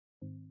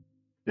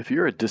If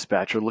you're a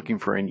dispatcher looking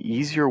for an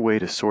easier way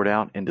to sort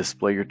out and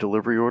display your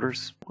delivery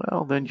orders,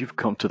 well, then you've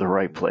come to the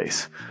right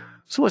place.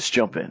 So let's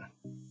jump in.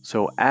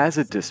 So as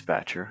a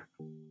dispatcher,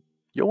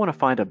 you'll want to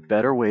find a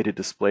better way to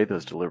display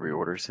those delivery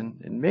orders and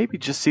maybe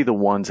just see the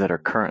ones that are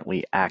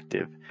currently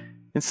active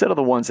instead of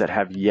the ones that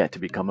have yet to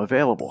become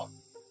available.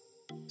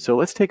 So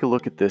let's take a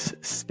look at this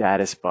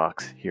status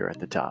box here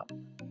at the top.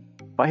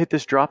 If I hit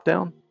this drop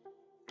down,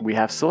 we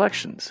have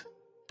selections: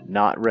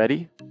 not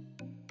ready,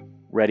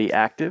 ready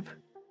active,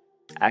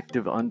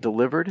 active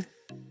undelivered,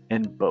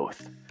 and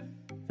both.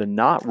 The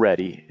not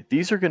ready,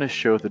 these are going to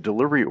show the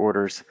delivery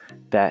orders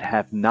that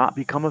have not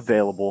become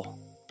available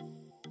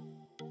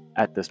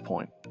at this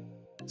point.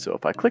 So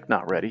if I click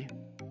not ready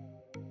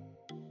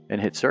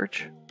and hit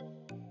search,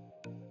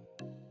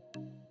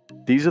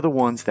 these are the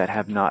ones that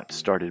have not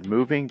started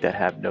moving, that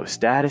have no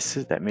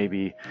statuses, that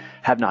maybe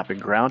have not been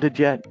grounded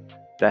yet,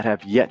 that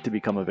have yet to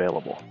become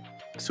available.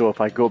 So if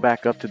I go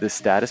back up to this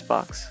status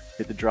box,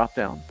 hit the drop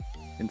down,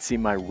 and see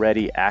my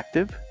ready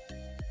active,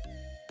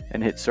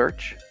 and hit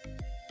search,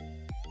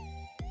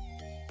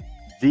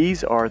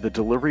 these are the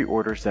delivery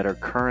orders that are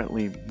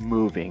currently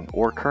moving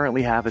or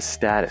currently have a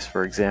status.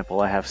 For example,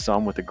 I have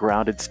some with a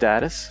grounded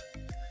status,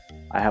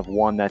 I have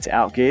one that's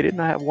outgated,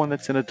 and I have one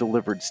that's in a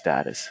delivered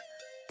status.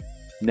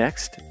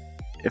 Next,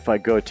 if I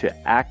go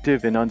to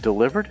active and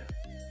undelivered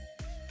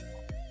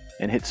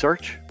and hit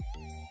search,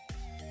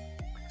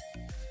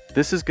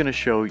 this is going to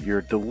show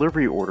your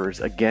delivery orders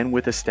again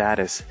with a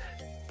status,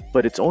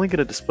 but it's only going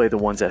to display the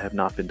ones that have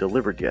not been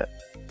delivered yet.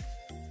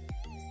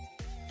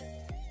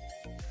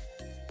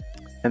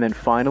 And then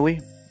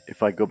finally,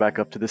 if I go back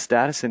up to the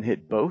status and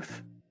hit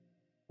both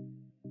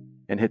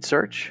and hit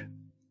search,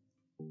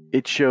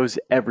 it shows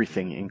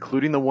everything,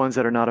 including the ones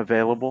that are not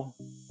available,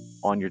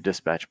 on your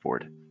dispatch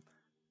board.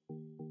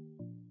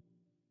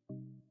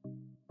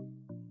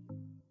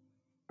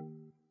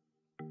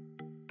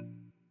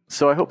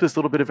 So I hope this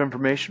little bit of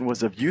information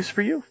was of use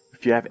for you.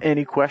 If you have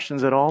any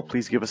questions at all,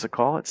 please give us a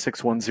call at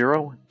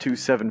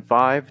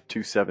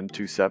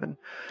 610-275-2727.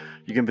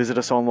 You can visit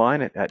us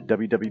online at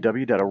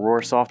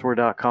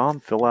www.aurorasoftware.com,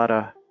 fill out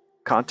a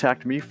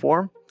contact me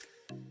form,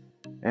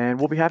 and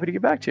we'll be happy to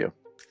get back to you.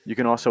 You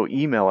can also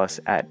email us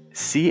at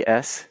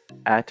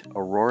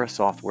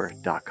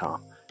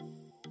cs@aurorasoftware.com.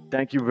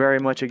 Thank you very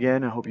much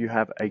again. I hope you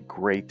have a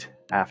great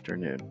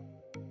afternoon.